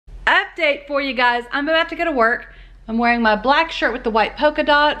update for you guys. I'm about to go to work. I'm wearing my black shirt with the white polka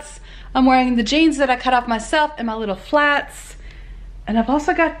dots. I'm wearing the jeans that I cut off myself and my little flats. And I've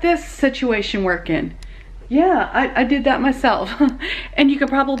also got this situation working. Yeah, I did that myself. And you can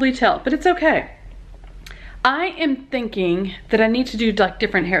probably tell, but it's okay. I am thinking that I need to do like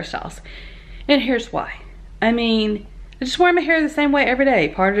different hairstyles. And here's why. I mean, I just wear my hair the same way every day.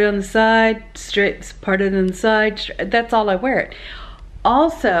 Parted on the side, straight, parted on the side, straight. That's all I wear it.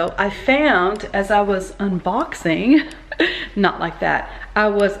 Also, I found as I was unboxing, not like that, I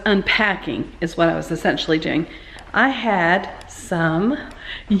was unpacking is what I was essentially doing. I had some,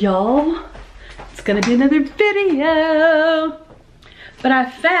 y'all, it's gonna be another video, but I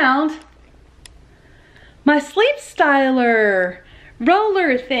found my sleep styler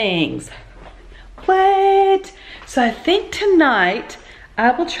roller things. What? So I think tonight I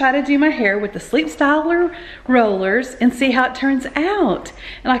will try to do my hair with the sleep styler rollers and see how it turns out.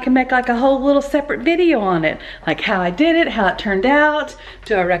 And I can make like a whole little separate video on it. Like how I did it, how it turned out.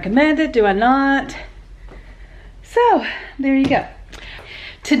 Do I recommend it? Do I not? So there you go.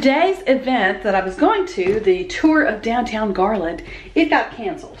 Today's event that I was going to, the tour of downtown Garland, it got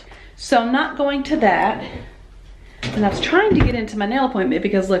canceled. So I'm not going to that. And I was trying to get into my nail appointment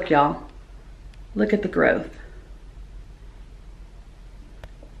because look, y'all, look at the growth.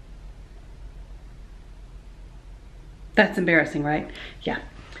 That's embarrassing, right? Yeah,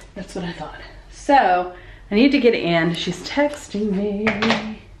 that's what I thought. So I need to get in. She's texting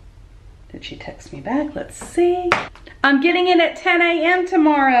me. Did she text me back? Let's see. I'm getting in at 10 a.m.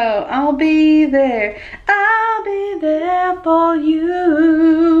 tomorrow. I'll be there. I'll be there for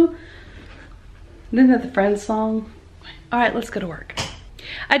you. Isn't that the Friends song? All right, let's go to work.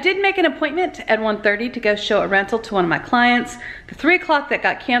 I did make an appointment at 1:30 to go show a rental to one of my clients. The 3 o'clock that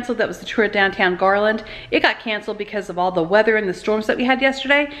got canceled, that was the tour of downtown Garland. It got canceled because of all the weather and the storms that we had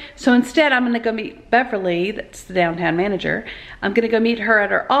yesterday. So instead, I'm gonna go meet Beverly, that's the downtown manager. I'm gonna go meet her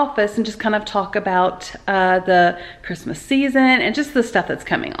at her office and just kind of talk about the Christmas season and just the stuff that's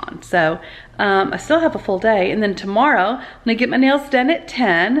coming on. So I still have a full day. And then tomorrow, I'm gonna get my nails done at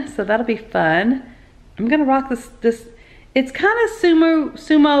 10, so that'll be fun. I'm gonna rock this. It's kind of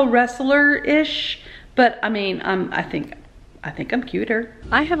sumo wrestler-ish, but I mean, I think I'm cuter.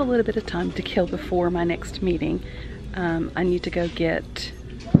 I have a little bit of time to kill before my next meeting. I need to go get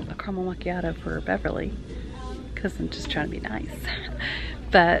a caramel macchiato for Beverly because I'm just trying to be nice.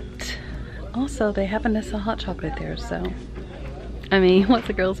 But also, they have a Nessa hot chocolate there, so I mean, what's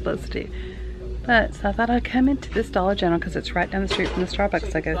a girl supposed to do? But so I thought I'd come into this Dollar General because it's right down the street from the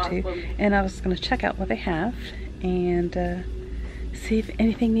Starbucks I go to, and I was going to check out what they have and see if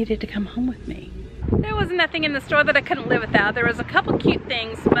anything needed to come home with me. There was nothing in the store that I couldn't live without. There was a couple cute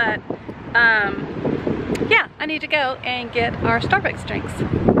things, but yeah, I need to go and get our Starbucks drinks.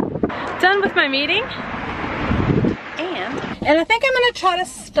 Done with my meeting, and I think I'm gonna try to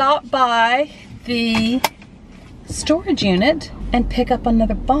stop by the storage unit and pick up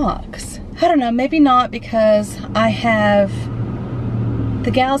another box. I don't know, maybe not, because I have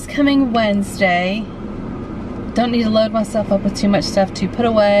the gals coming Wednesday. Don't need to load myself up with too much stuff to put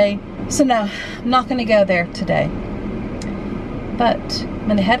away. So no, I'm not gonna go there today. But I'm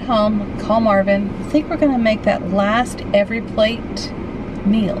gonna head home, call Marvin. I think we're gonna make that last every plate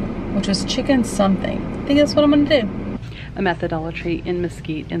meal, which was chicken something. I think that's what I'm gonna do. I'm at the Dollar Tree in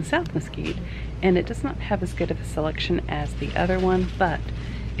Mesquite, in South Mesquite, and it does not have as good of a selection as the other one, but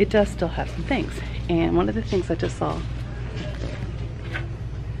it does still have some things. And one of the things I just saw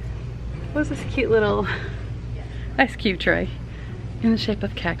was this cute little ice cube tray in the shape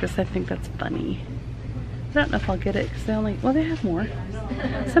of cactus. I think that's funny. I don't know if I'll get it because they only, well, they have more.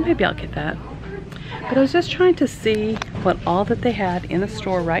 So maybe I'll get that. But I was just trying to see what all that they had in the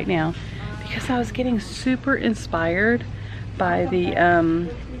store right now because I was getting super inspired by the,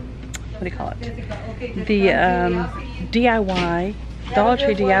 what do you call it? The DIY, Dollar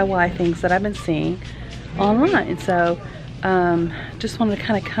Tree DIY things that I've been seeing online. So just wanted to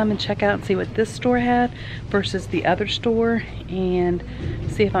kind of come and check out and see what this store had versus the other store and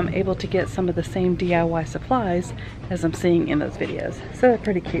see if I'm able to get some of the same DIY supplies as I'm seeing in those videos. So they're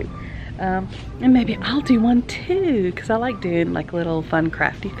pretty cute. And maybe I'll do one too because I like doing like little fun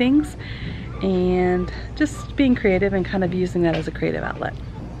crafty things and just being creative and kind of using that as a creative outlet.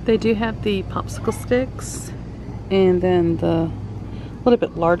 They do have the popsicle sticks and then the little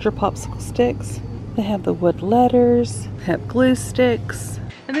bit larger popsicle sticks. They have the wood letters, they have glue sticks,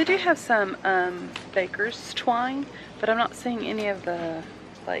 and they do have some baker's twine, but I'm not seeing any of the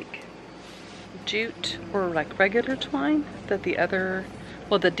like jute or like regular twine that the other,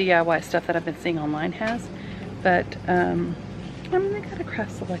 well, the DIY stuff that I've been seeing online has. But I mean, they got a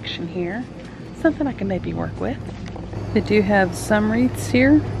craft selection here. Something I can maybe work with. They do have some wreaths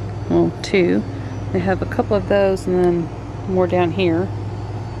here. Well, 2. They have a couple of those and then more down here.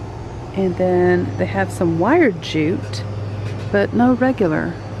 And then they have some wired jute, but no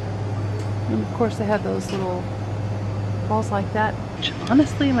regular. And of course they have those little balls like that, which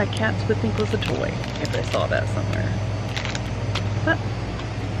honestly my cats would think was a toy if they saw that somewhere. But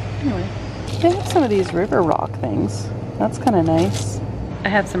anyway, they have some of these river rock things. That's kind of nice. I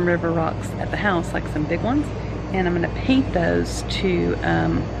have some river rocks at the house, like some big ones, and I'm going to paint those to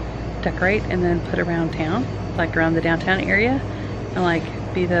decorate and then put around town, like around the downtown area, and like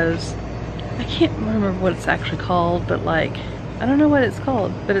be those, I can't remember what it's actually called, but like, I don't know what it's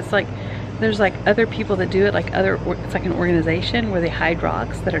called, but it's like, there's like other people that do it, like it's like an organization where they hide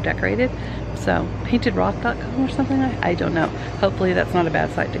rocks that are decorated. So paintedrock.com or something, I don't know. Hopefully that's not a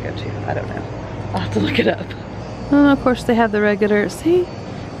bad site to go to. I don't know. I'll have to look it up. Oh, of course they have the regular, see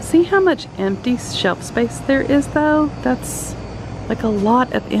how much empty shelf space there is though? That's like a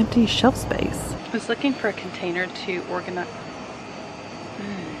lot of empty shelf space. I was looking for a container to organize.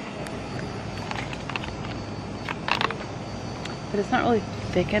 But it's not really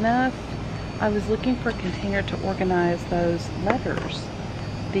thick enough. I was looking for a container to organize those letters.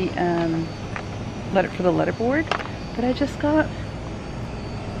 The letter for the letterboard. But I just got,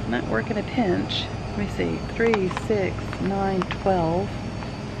 not working a pinch. Let me see, 3, 6, 9, 12.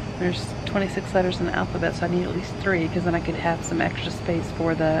 There's 26 letters in the alphabet, so I need at least 3 because then I could have some extra space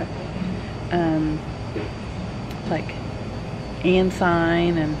for the like and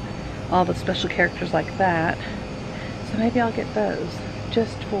sign and all the special characters like that. So maybe I'll get those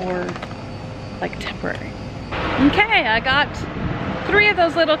just for like temporary. Okay, I got 3 of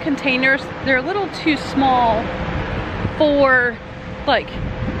those little containers. They're a little too small for like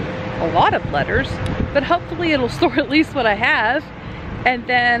a lot of letters, but hopefully it'll store at least what I have. And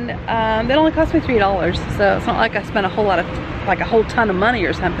then that only cost me $3, so it's not like I spent a whole lot of, like a whole ton of money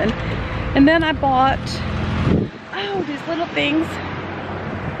or something. And then I bought, oh, these little things.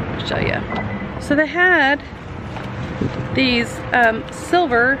 I'll show you. So they had these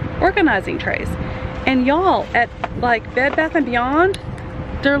silver organizing trays, and y'all, at like Bed Bath & Beyond,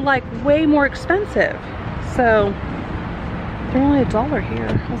 they're like way more expensive. So they're only $1 here.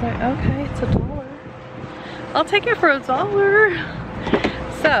 I was like, okay, it's $1. I'll take it for $1.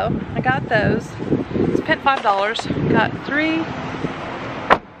 So I got those. Spent $5. Got 3,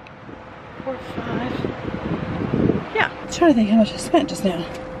 4, 5. Yeah. I'm trying to think how much I spent just now.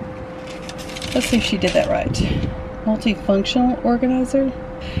 Let's see if she did that right. Multifunctional organizer.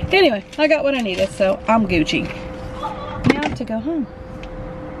 Anyway, I got what I needed, so I'm Gucci. Now to go home.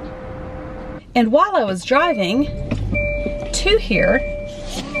 And while I was driving to here,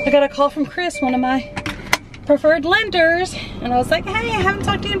 I got a call from Chris, one of my preferred lenders, and I was like, hey, I haven't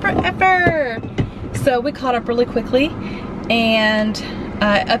talked to you in forever. So we caught up really quickly, and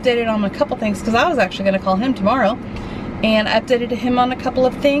I updated on a couple things because I was actually going to call him tomorrow, and I updated him on a couple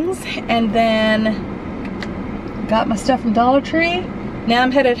of things, and then got my stuff from Dollar Tree. Now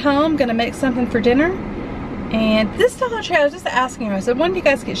I'm headed home, gonna make something for dinner. And this Dollar Tree, I was just asking her, I said, when do you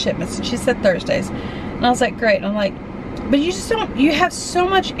guys get shipments? And she said Thursdays. And I was like, great. And I'm like, but you just don't, you have so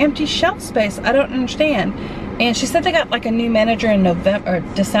much empty shelf space. I don't understand. And she said they got like a new manager in November, or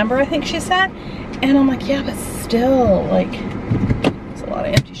December, I think she said. And I'm like, yeah, but still, like, it's a lot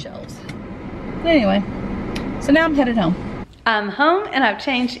of empty shelves. But anyway, so now I'm headed home. I'm home and I've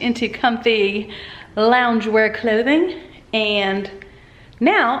changed into comfy loungewear clothing, and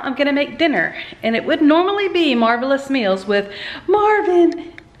now I'm gonna make dinner. And it would normally be marvelous meals with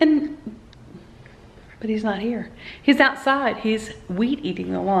Marvin, but he's not here. He's outside, he's weed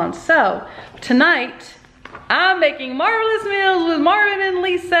eating the lawn. So tonight I'm making marvelous meals with Marvin and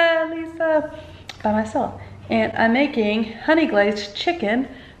Lisa by myself. And I'm making honey glazed chicken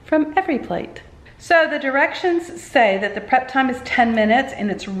from Every Plate. So the directions say that the prep time is 10 minutes and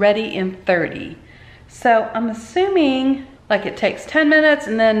it's ready in 30. So I'm assuming like it takes 10 minutes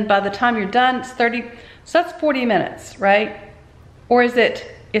and then by the time you're done, it's 30. So that's 40 minutes, right? Or is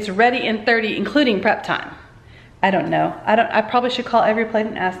it's ready in 30, including prep time? I don't know. I probably should call Every Plate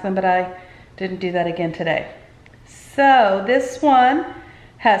and ask them, but I didn't do that again today. So this one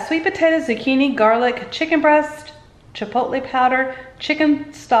has sweet potatoes, zucchini, garlic, chicken breast, chipotle powder,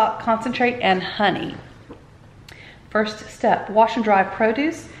 chicken stock concentrate, and honey. First step, wash and dry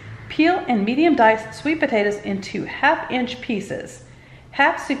produce. Peel and medium diced sweet potatoes into 1/2 inch pieces.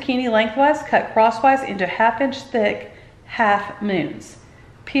 Half zucchini lengthwise, cut crosswise into 1/2 inch thick half moons.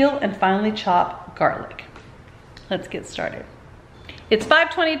 Peel and finely chop garlic. Let's get started. It's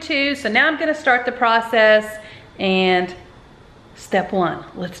 5:22, so now I'm gonna start the process, and Step one,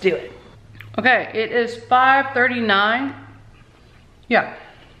 let's do it. Okay, it is 5:39. Yeah.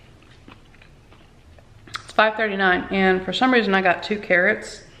 It's 5:39, and for some reason I got 2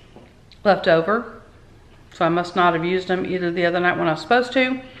 carrots left over. So I must not have used them either the other night when I was supposed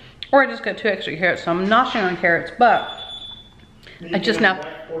to, or I just got 2 extra carrots. So I'm noshing on carrots, but I just now.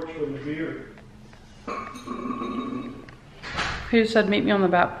 Who said meet me on the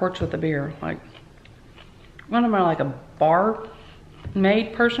back porch with a beer? Like, what am I, like a bar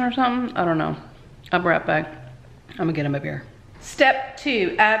maid person or something? I don't know. I'll be right back. I'm gonna get him a beer. Step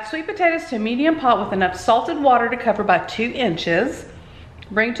 2, add sweet potatoes to a medium pot with enough salted water to cover by 2 inches.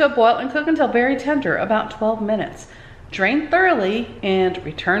 Bring to a boil and cook until very tender, about 12 minutes. Drain thoroughly and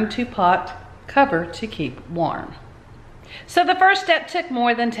return to pot, cover to keep warm. So the first step took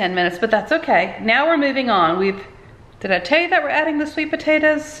more than 10 minutes, but that's okay. Now we're moving on. Did I tell you that we're adding the sweet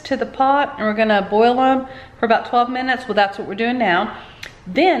potatoes to the pot and we're gonna boil them for about 12 minutes? Well, that's what we're doing now.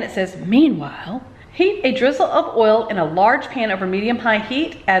 Then it says, meanwhile, heat a drizzle of oil in a large pan over medium-high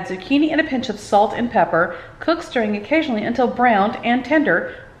heat. Add zucchini and a pinch of salt and pepper. Cook, stirring occasionally until browned and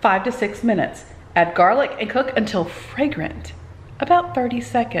tender, 5 to 6 minutes. Add garlic and cook until fragrant, about 30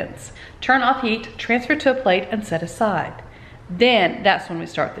 seconds. Turn off heat, transfer to a plate, and set aside. Then that's when we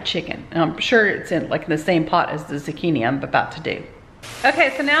start the chicken. And I'm sure it's in like the same pot as the zucchini I'm about to do.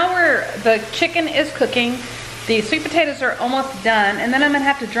 Okay, so now the chicken is cooking. The sweet potatoes are almost done, and then I'm gonna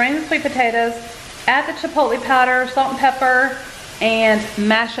have to drain the sweet potatoes, add the chipotle powder, salt and pepper, and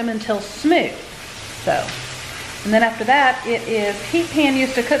mash them until smooth. So, and then after that, it is heat pan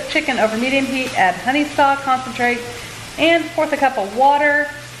used to cook chicken over medium heat. Add honey stock, concentrate, and 1/4 cup of water.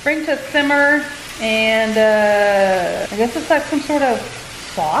 Bring to a simmer, and I guess it's like some sort of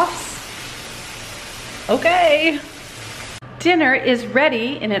sauce. Okay. Dinner is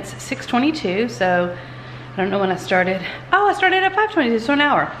ready, and it's 6:22, so I don't know when I started. Oh, I started at 5:22, so an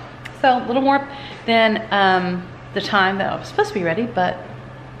hour. So a little more than the time that I was supposed to be ready, but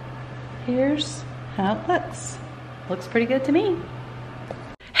here's how it looks. Looks pretty good to me.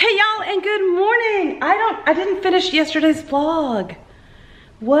 Hey y'all, and good morning. I didn't finish yesterday's vlog.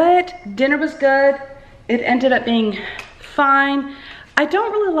 What? Dinner was good. It ended up being fine. I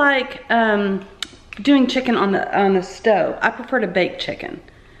don't really like doing chicken on the stove. I prefer to bake chicken.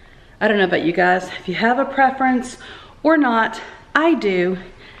 I don't know about you guys. If you have a preference or not, I do.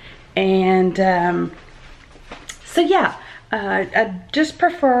 And so yeah, I just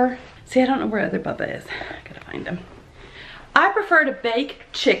prefer, see, I don't know where other Bubba is. I gotta find him. I prefer to bake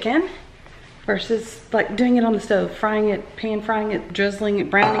chicken versus like doing it on the stove, frying it, pan frying it, drizzling it,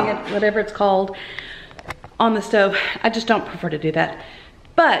 browning it, whatever it's called on the stove. I just don't prefer to do that.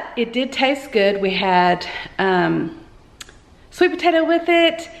 But it did taste good. We had sweet potato with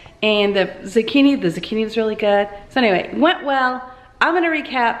it, and the zucchini was really good. So anyway, it went well. I'm gonna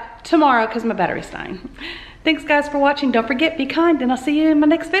recap tomorrow because my battery's dying. Thanks guys for watching. Don't forget, be kind, and I'll see you in my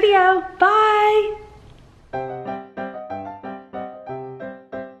next video. Bye.